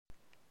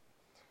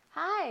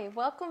Hi,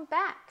 welcome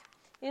back.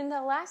 In the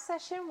last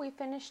session, we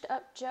finished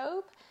up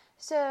Job.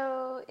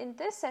 So in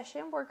this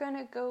session, we're going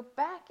to go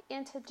back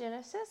into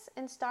Genesis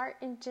and start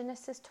in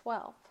Genesis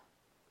 12.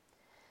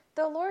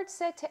 The Lord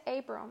said to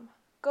Abram,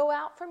 "Go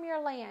out from your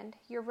land,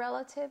 your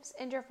relatives,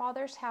 and your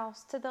father's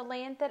house to the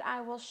land that I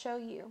will show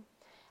you.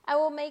 I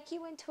will make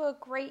you into a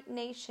great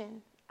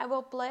nation. I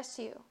will bless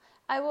you.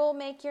 I will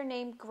make your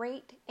name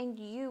great, and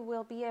you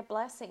will be a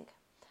blessing.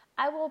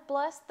 I will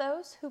bless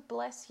those who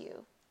bless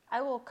you. I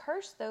will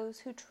curse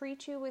those who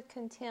treat you with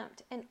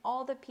contempt, and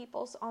all the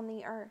peoples on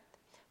the earth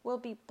will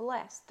be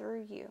blessed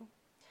through you."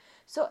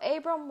 So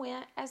Abram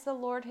went as the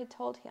Lord had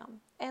told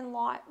him, and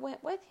Lot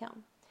went with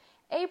him.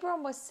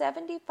 Abram was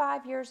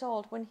 75 years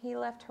old when he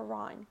left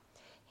Haran.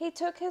 He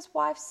took his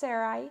wife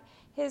Sarai,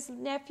 his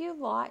nephew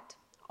Lot,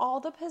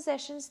 all the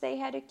possessions they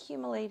had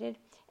accumulated,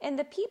 and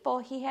the people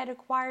he had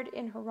acquired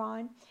in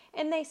Haran,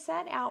 and they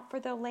set out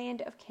for the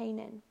land of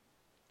Canaan.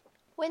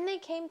 When they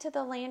came to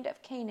the land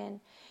of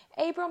Canaan,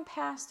 Abram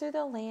passed through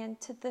the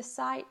land to the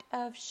site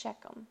of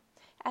Shechem,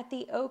 at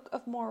the oak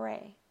of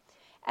Moreh.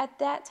 At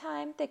that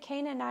time the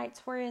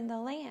Canaanites were in the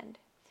land.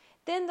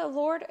 Then the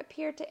Lord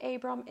appeared to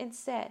Abram and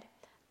said,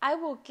 "I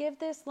will give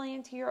this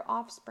land to your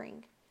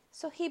offspring."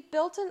 So he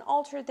built an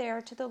altar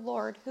there to the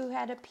Lord who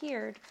had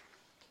appeared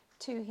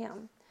to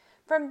him.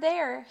 From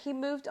there he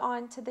moved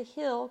on to the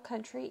hill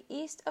country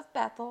east of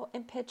Bethel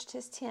and pitched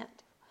his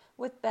tent,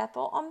 with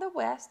Bethel on the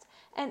west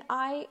and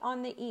Ai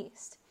on the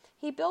east.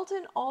 He built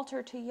an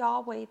altar to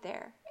Yahweh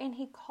there, and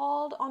he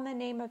called on the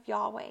name of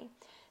Yahweh.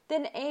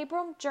 Then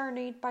Abram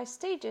journeyed by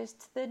stages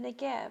to the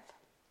Negev.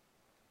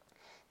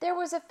 There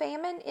was a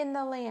famine in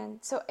the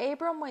land, so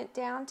Abram went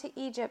down to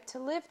Egypt to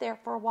live there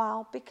for a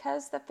while,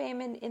 because the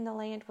famine in the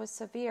land was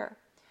severe.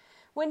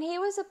 When he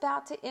was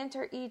about to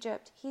enter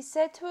Egypt, he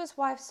said to his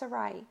wife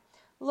Sarai,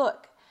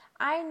 "Look,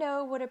 I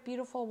know what a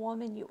beautiful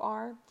woman you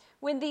are.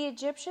 When the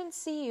Egyptians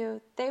see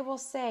you, they will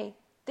say,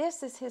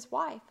 'This is his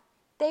wife.'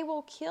 They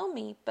will kill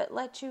me, but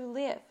let you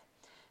live.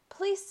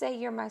 Please say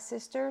you're my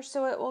sister,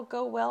 so it will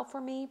go well for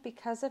me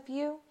because of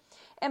you,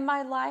 and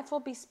my life will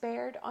be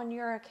spared on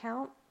your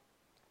account."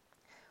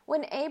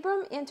 When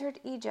Abram entered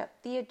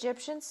Egypt, the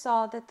Egyptians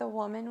saw that the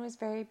woman was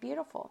very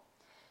beautiful.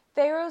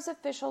 Pharaoh's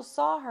officials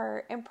saw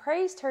her and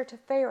praised her to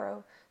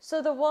Pharaoh,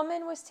 so the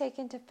woman was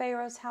taken to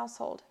Pharaoh's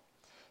household.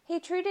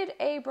 He treated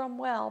Abram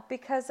well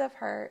because of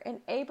her,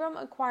 and Abram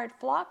acquired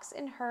flocks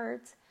and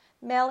herds,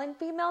 male and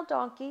female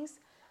donkeys,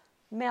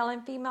 male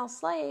and female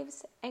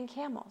slaves, and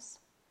camels.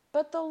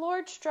 But the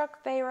Lord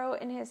struck Pharaoh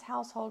and his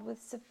household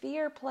with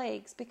severe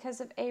plagues because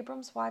of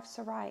Abram's wife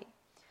Sarai.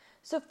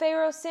 So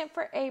Pharaoh sent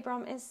for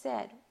Abram and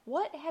said,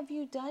 "What have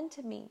you done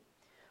to me?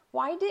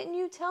 Why didn't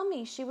you tell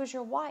me she was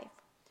your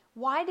wife?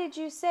 Why did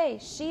you say,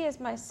 'She is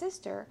my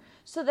sister,'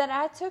 so that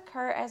I took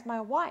her as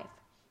my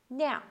wife?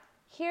 Now,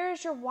 here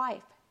is your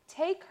wife.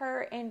 Take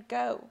her and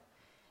go."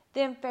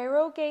 Then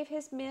Pharaoh gave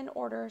his men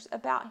orders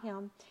about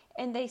him,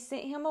 and they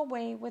sent him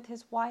away with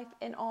his wife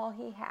and all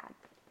he had.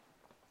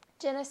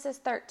 Genesis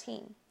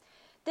 13.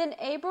 Then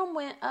Abram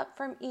went up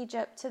from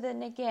Egypt to the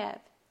Negev,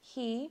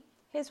 he,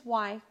 his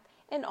wife,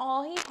 and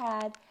all he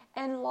had,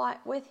 and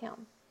Lot with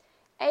him.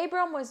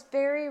 Abram was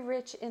very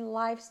rich in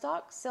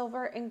livestock,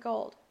 silver, and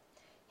gold.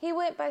 He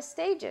went by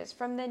stages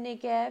from the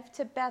Negev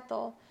to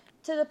Bethel,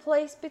 to the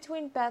place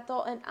between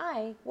Bethel and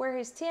Ai, where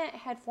his tent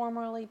had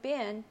formerly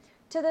been,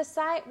 to the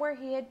site where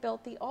he had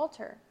built the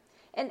altar.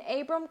 And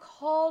Abram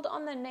called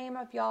on the name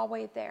of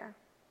Yahweh there.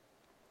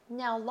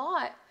 Now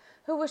Lot,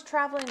 who was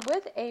traveling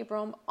with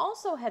Abram,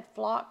 also had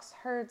flocks,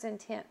 herds, and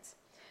tents.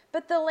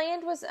 But the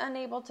land was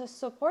unable to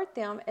support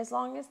them as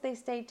long as they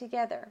stayed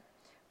together,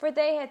 for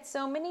they had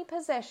so many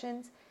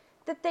possessions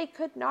that they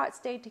could not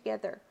stay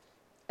together.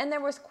 And there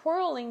was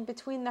quarreling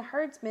between the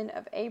herdsmen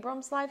of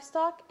Abram's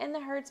livestock and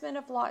the herdsmen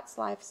of Lot's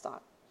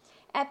livestock.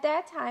 At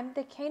that time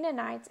the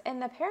Canaanites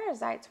and the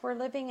Perizzites were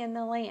living in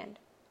the land.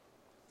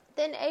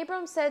 Then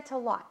Abram said to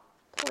Lot,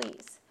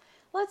 "Please,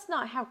 let's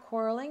not have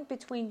quarreling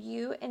between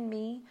you and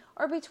me,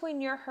 or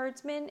between your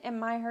herdsmen and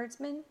my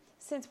herdsmen,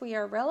 since we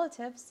are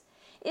relatives.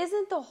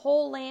 Isn't the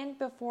whole land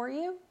before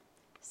you?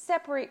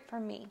 Separate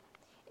from me.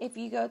 If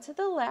you go to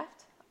the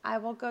left, I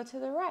will go to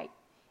the right.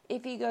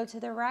 If you go to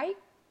the right,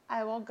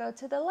 I will go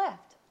to the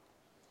left."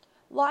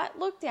 Lot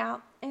looked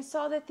out and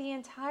saw that the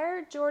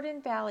entire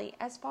Jordan Valley,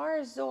 as far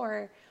as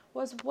Zoar,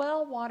 was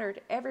well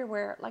watered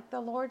everywhere, like the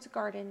Lord's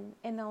garden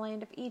in the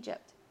land of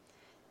Egypt.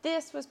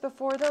 This was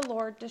before the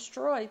Lord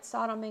destroyed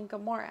Sodom and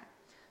Gomorrah.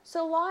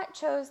 So Lot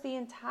chose the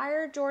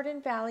entire Jordan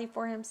Valley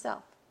for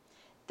himself.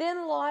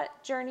 Then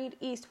Lot journeyed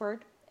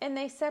eastward, and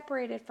they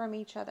separated from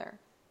each other.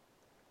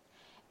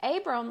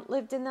 Abram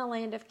lived in the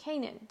land of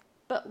Canaan,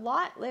 but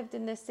Lot lived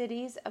in the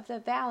cities of the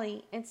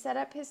valley and set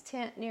up his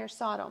tent near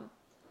Sodom.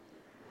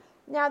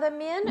 Now the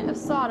men of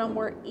Sodom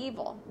were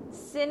evil,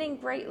 sinning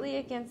greatly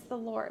against the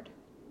Lord.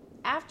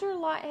 After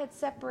Lot had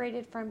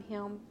separated from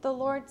him, the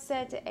Lord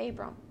said to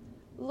Abram,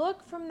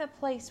 "Look from the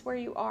place where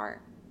you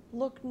are.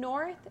 Look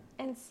north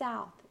and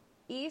south,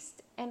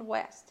 east and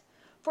west.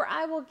 For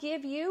I will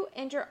give you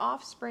and your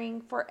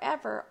offspring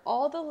forever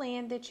all the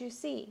land that you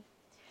see.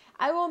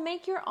 I will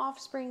make your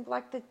offspring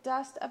like the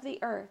dust of the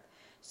earth,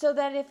 so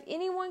that if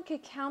anyone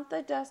could count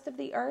the dust of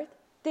the earth,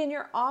 then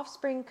your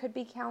offspring could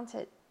be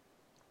counted.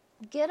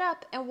 Get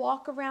up and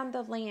walk around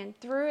the land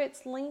through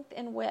its length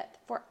and width,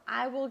 for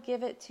I will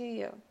give it to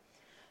you.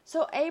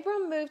 So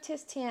Abram moved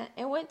his tent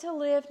and went to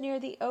live near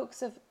the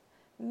oaks of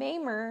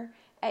Mamre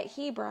at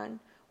Hebron,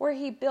 where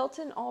he built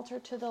an altar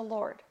to the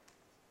Lord.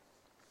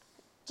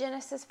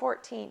 Genesis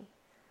 14.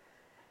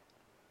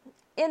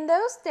 In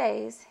those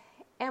days,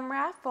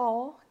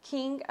 Amraphel,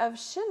 king of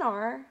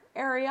Shinar,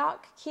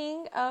 Arioch,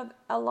 king of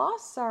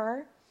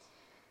Elasar,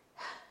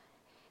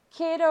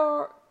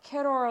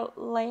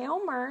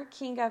 Kedorlaomer,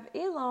 king of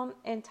Elam,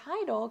 and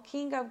Tidal,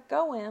 king of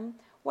Goim,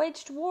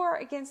 waged war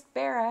against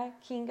Bera,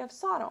 king of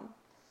Sodom,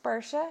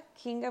 Bersha,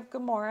 king of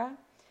Gomorrah,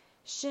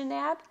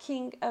 Shinab,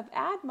 king of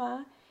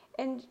Admah,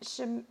 and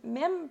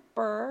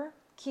Shemember,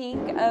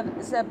 king of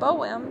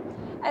Zeboim,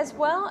 as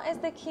well as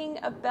the king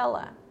of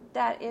Bela,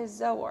 that is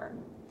Zoar.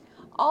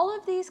 All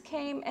of these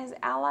came as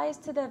allies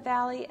to the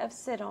valley of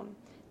Siddim,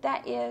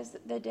 that is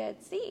the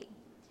Dead Sea.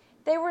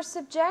 They were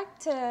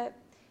subject to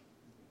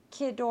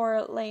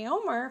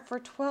Kedorlaomer for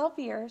 12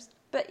 years,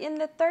 but in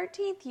the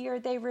 13th year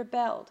they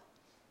rebelled.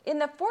 In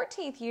the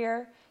 14th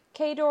year,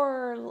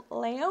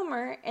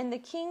 Kedorlaomer and the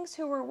kings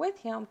who were with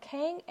him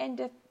came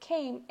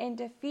and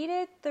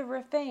defeated the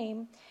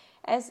Rephaim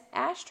as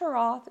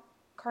Ashtaroth,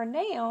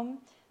 Karnaim,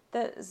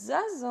 the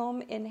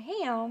Zuzim in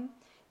Ham,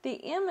 the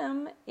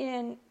Emim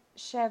in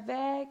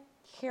Shaveh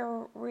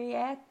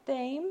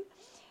Kiriathaim,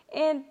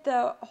 and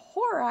the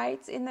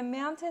Horites in the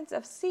mountains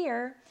of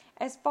Seir,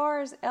 as far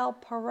as El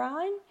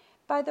Paran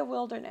by the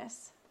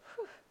wilderness.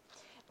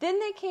 Then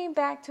they came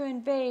back to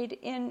invade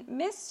in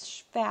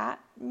Mishpat,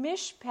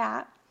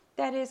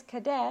 that is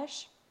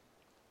Kadesh,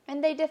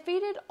 and they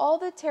defeated all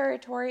the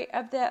territory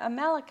of the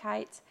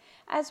Amalekites,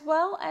 as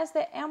well as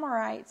the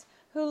Amorites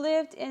who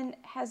lived in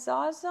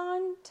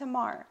Hazazon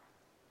Tamar.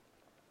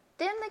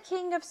 Then the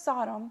king of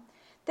Sodom,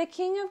 the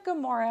king of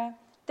Gomorrah,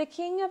 the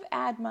king of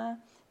Admah,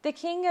 the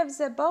king of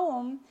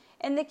Zeboim,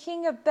 and the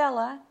king of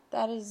Bela,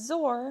 that is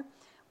Zor,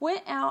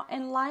 went out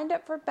and lined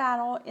up for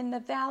battle in the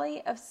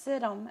valley of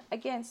Siddim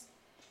against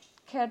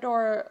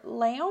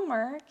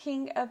Kedorlaomer,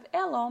 king of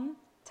Elam,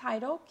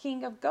 Tidal,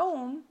 king of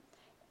Goim,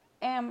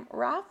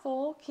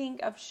 Amraphel, king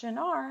of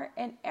Shinar,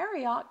 and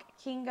Arioch,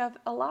 king of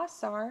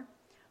Elasar,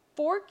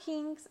 4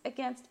 kings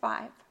against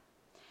 5.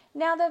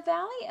 Now the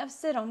valley of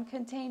Siddim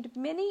contained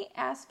many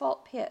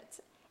asphalt pits,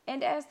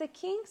 and as the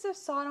kings of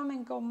Sodom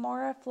and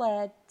Gomorrah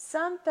fled,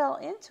 some fell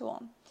into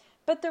them,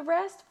 but the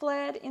rest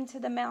fled into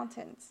the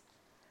mountains.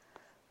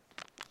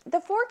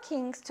 The 4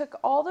 kings took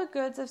all the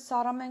goods of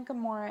Sodom and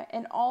Gomorrah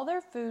and all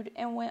their food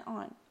and went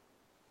on.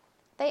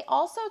 They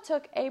also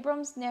took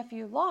Abram's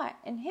nephew Lot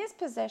and his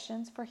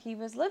possessions, for he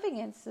was living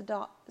in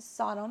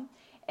Sodom,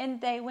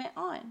 and they went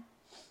on.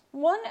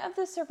 One of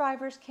the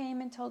survivors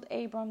came and told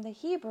Abram the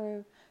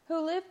Hebrew, who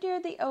lived near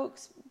the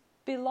oaks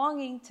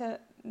belonging to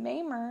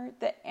Mamre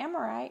the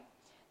Amorite,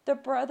 the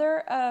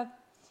brother of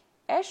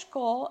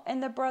Eshcol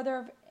and the brother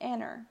of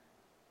Aner.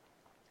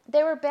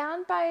 They were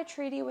bound by a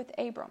treaty with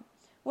Abram.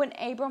 When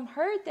Abram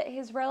heard that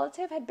his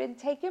relative had been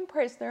taken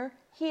prisoner,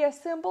 he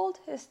assembled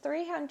his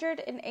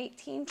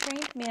 318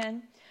 trained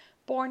men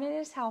born in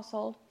his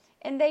household,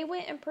 and they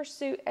went in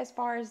pursuit as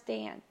far as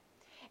Dan.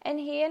 And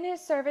he and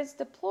his servants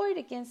deployed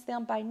against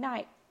them by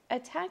night,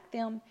 attacked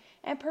them,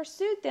 and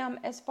pursued them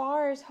as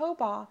far as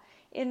Hobah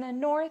in the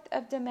north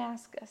of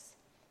Damascus.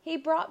 He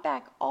brought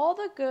back all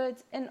the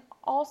goods, and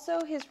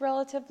also his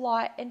relative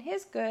Lot and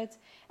his goods,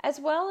 as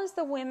well as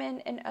the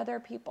women and other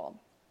people.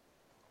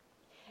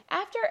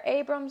 After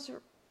Abram's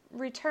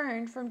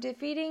return from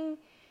defeating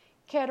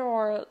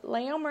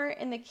Kedorlaomer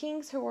and the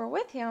kings who were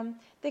with him,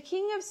 the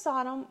king of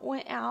Sodom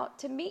went out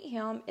to meet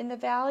him in the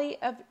valley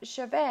of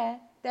Shaveh,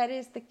 that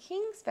is the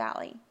king's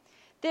valley.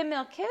 Then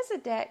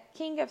Melchizedek,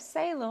 king of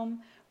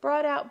Salem,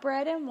 brought out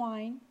bread and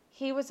wine.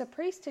 He was a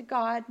priest to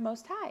God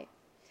Most High.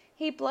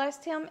 He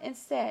blessed him and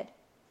said,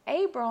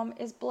 Abram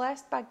is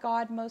blessed by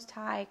God Most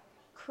High,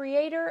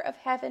 creator of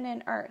heaven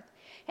and earth.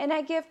 And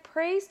I give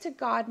praise to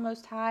God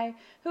Most High,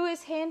 who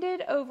has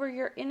handed over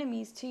your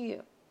enemies to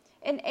you.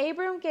 And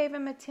Abram gave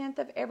him 1/10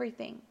 of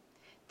everything.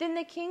 Then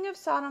the king of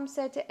Sodom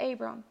said to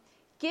Abram,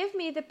 Give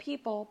me the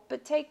people,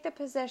 but take the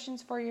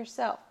possessions for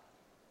yourself.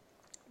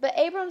 But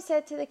Abram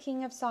said to the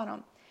king of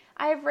Sodom,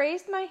 I have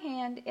raised my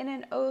hand in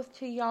an oath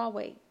to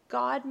Yahweh,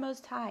 God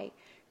Most High,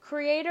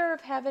 creator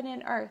of heaven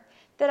and earth,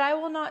 that I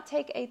will not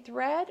take a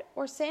thread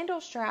or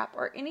sandal strap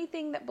or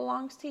anything that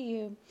belongs to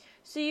you,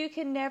 so you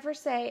can never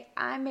say,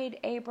 I made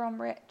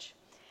Abram rich.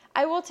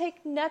 I will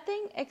take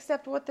nothing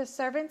except what the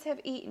servants have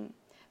eaten.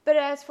 But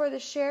as for the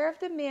share of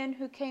the men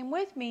who came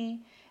with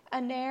me,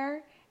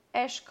 Aner,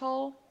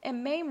 Eshcol,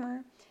 and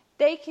Mamre,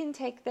 they can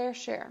take their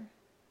share.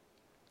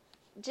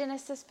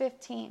 Genesis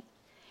 15.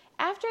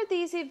 After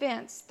these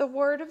events, the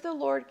word of the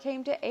Lord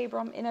came to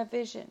Abram in a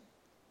vision.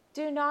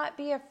 Do not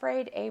be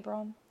afraid,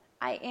 Abram.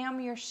 I am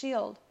your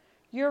shield.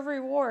 Your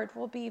reward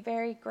will be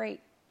very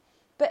great."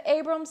 But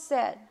Abram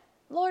said,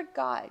 "Lord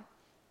God,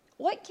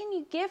 what can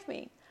you give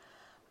me?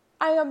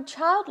 I am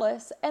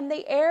childless, and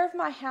the heir of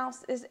my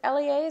house is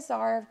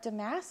Eleazar of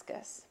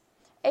Damascus."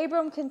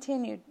 Abram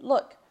continued,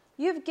 "Look,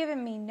 you have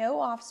given me no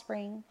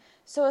offspring,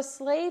 so a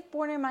slave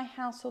born in my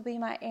house will be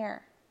my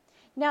heir."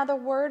 Now the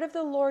word of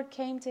the Lord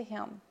came to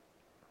him,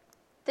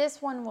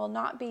 "This one will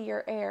not be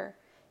your heir.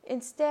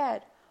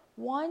 Instead,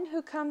 one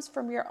who comes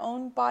from your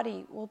own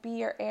body will be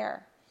your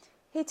heir."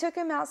 He took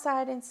him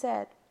outside and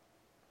said,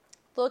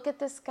 "Look at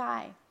the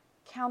sky,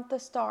 count the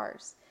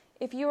stars,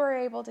 if you are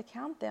able to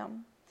count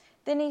them."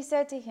 Then he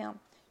said to him,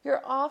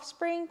 "Your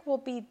offspring will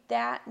be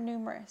that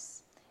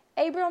numerous."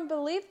 Abram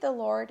believed the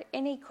Lord,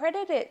 and he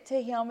credited it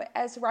to him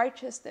as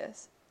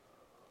righteousness.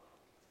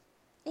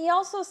 He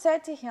also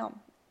said to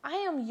him, "I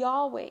am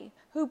Yahweh,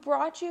 who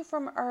brought you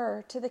from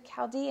Ur to the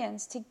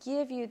Chaldeans to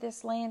give you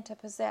this land to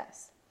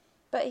possess."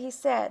 But he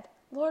said,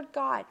 "Lord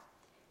God,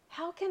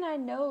 how can I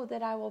know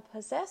that I will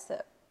possess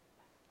it?"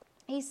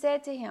 He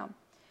said to him,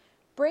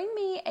 "Bring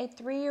me a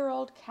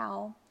 3-year-old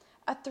cow,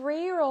 a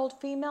 3-year-old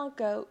female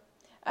goat,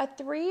 a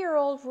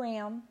 3-year-old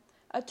ram,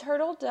 a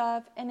turtle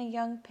dove, and a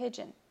young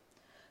pigeon."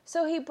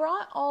 So he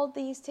brought all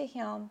these to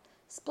him,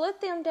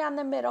 split them down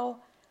the middle,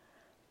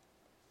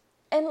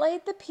 and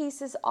laid the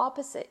pieces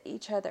opposite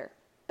each other.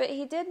 But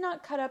he did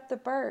not cut up the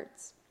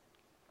birds.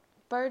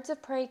 Birds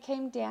of prey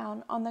came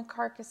down on the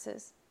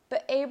carcasses,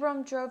 but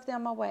Abram drove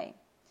them away.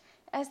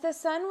 As the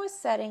sun was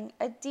setting,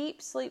 a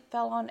deep sleep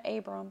fell on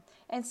Abram,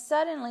 and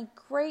suddenly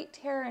great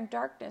terror and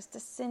darkness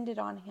descended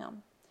on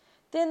him.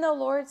 Then the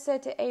Lord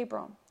said to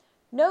Abram,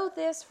 "Know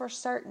this for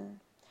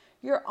certain.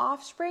 Your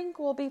offspring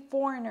will be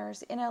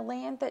foreigners in a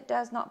land that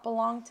does not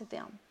belong to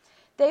them.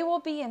 They will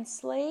be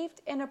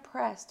enslaved and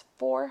oppressed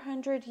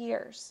 400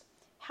 years.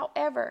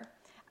 However,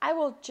 I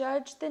will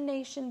judge the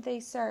nation they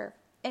serve,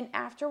 and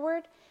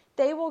afterward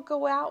they will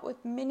go out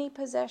with many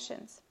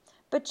possessions.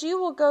 But you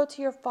will go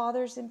to your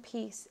fathers in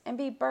peace and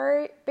be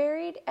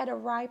buried at a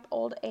ripe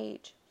old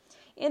age.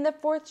 In the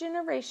 4th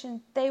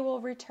generation they will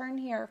return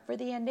here, for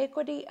the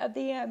iniquity of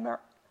the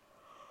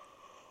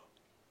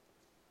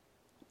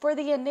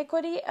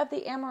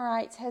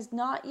Amorites has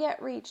not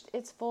yet reached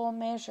its full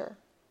measure."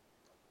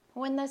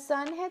 When the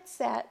sun had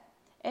set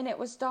and it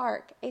was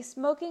dark, a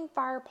smoking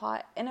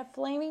firepot and a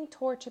flaming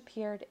torch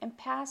appeared and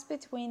passed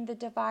between the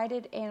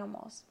divided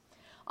animals.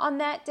 On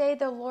that day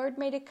the Lord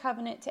made a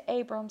covenant to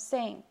Abram,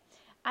 saying,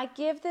 "I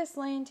give this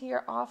land to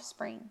your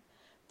offspring,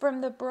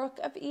 from the brook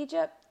of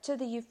Egypt to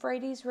the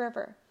Euphrates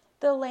River,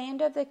 the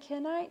land of the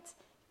Kenites,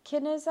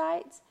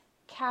 Kenizzites,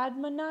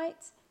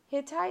 Cadmonites,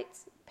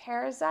 Hittites,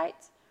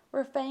 Perizzites,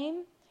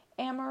 Rephaim,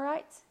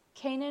 Amorites,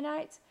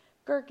 Canaanites,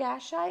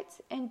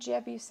 Girgashites, and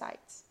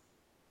Jebusites."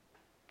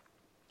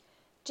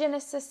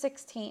 Genesis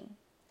 16.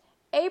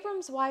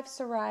 Abram's wife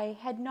Sarai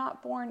had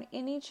not borne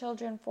any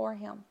children for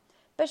him,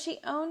 but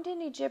she owned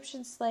an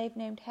Egyptian slave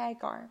named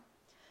Hagar.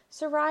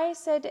 Sarai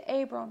said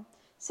to Abram,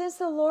 "Since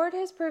the Lord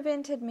has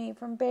prevented me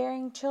from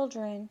bearing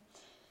children,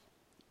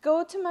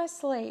 go to my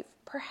slave.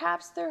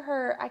 Perhaps through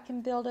her I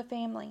can build a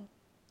family."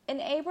 And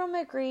Abram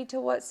agreed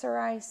to what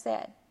Sarai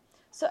said.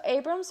 So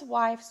Abram's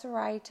wife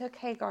Sarai took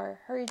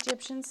Hagar, her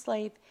Egyptian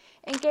slave,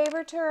 and gave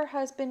her to her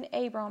husband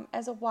Abram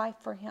as a wife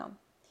for him.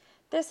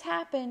 This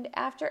happened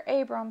after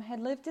Abram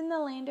had lived in the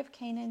land of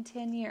Canaan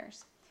 10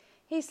 years.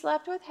 He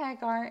slept with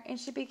Hagar, and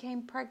she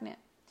became pregnant.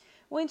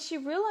 When she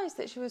realized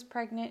that she was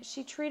pregnant,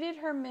 she treated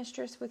her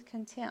mistress with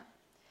contempt.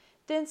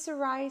 Then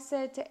Sarai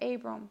said to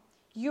Abram,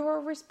 "You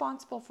are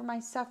responsible for my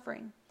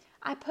suffering.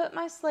 I put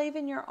my slave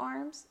in your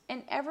arms,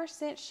 and ever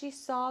since she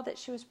saw that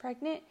she was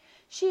pregnant,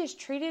 she has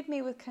treated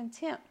me with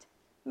contempt.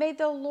 May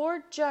the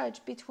Lord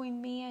judge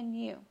between me and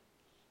you."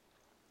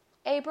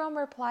 Abram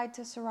replied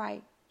to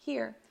Sarai,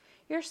 "Here,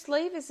 your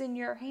slave is in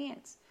your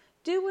hands.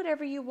 Do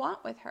whatever you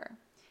want with her."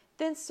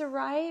 Then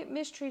Sarai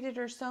mistreated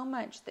her so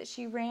much that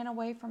she ran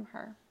away from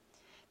her.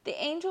 The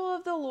angel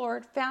of the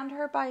Lord found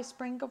her by a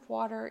spring of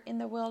water in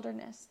the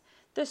wilderness,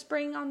 the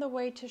spring on the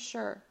way to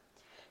Shur.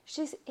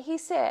 He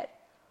said,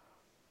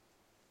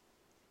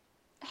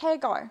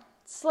 "Hagar,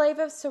 slave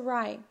of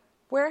Sarai,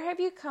 where have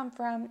you come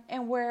from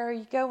and where are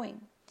you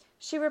going?"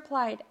 She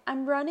replied,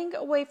 "I'm running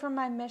away from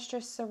my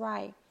mistress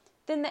Sarai."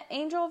 Then the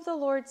angel of the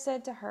Lord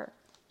said to her,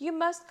 "You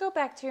must go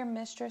back to your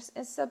mistress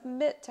and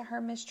submit to her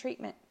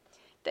mistreatment."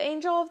 The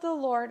angel of the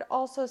Lord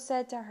also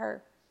said to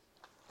her,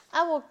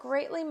 "I will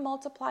greatly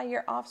multiply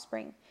your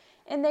offspring,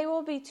 and they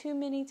will be too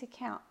many to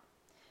count."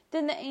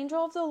 Then the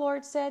angel of the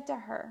Lord said to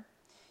her,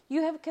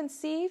 "You have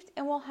conceived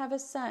and will have a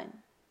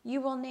son. You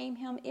will name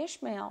him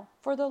Ishmael,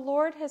 for the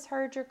Lord has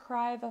heard your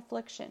cry of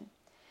affliction.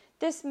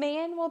 This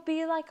man will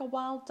be like a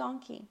wild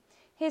donkey.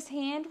 His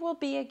hand will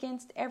be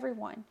against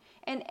everyone,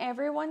 and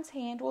everyone's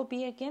hand will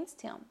be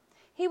against him.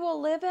 He will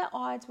live at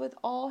odds with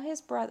all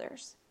his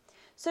brothers."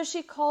 So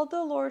she called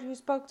the Lord who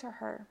spoke to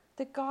her,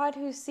 the God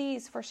who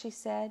sees, for she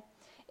said,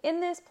 "In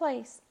this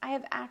place I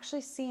have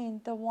actually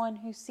seen the one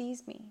who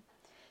sees me."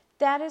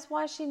 That is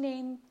why she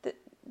named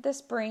the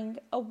spring,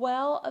 "A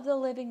well of the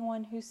living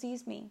one who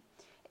sees me."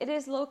 It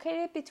is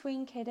located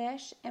between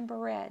Kadesh and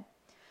Bered.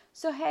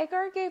 So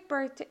Hagar gave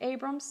birth to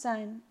Abram's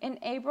son, and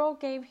Abram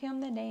gave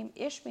him the name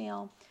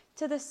Ishmael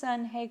to the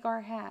son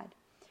Hagar had.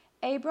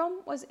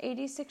 Abram was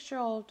 86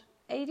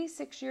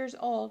 years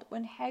old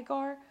when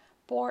Hagar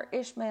bore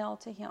Ishmael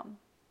to him.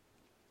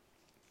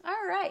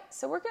 All right,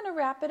 so we're going to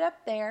wrap it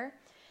up there.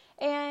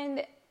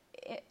 And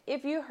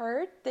if you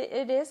heard, that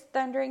it is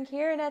thundering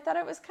here, and I thought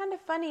it was kind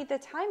of funny, the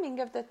timing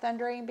of the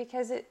thundering,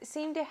 because it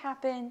seemed to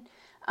happen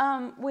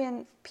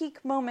when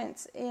peak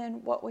moments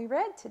in what we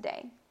read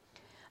today.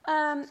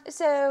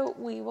 So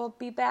we will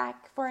be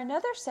back for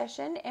another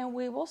session, and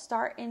we will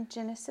start in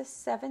Genesis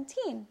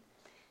 17.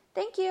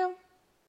 Thank you.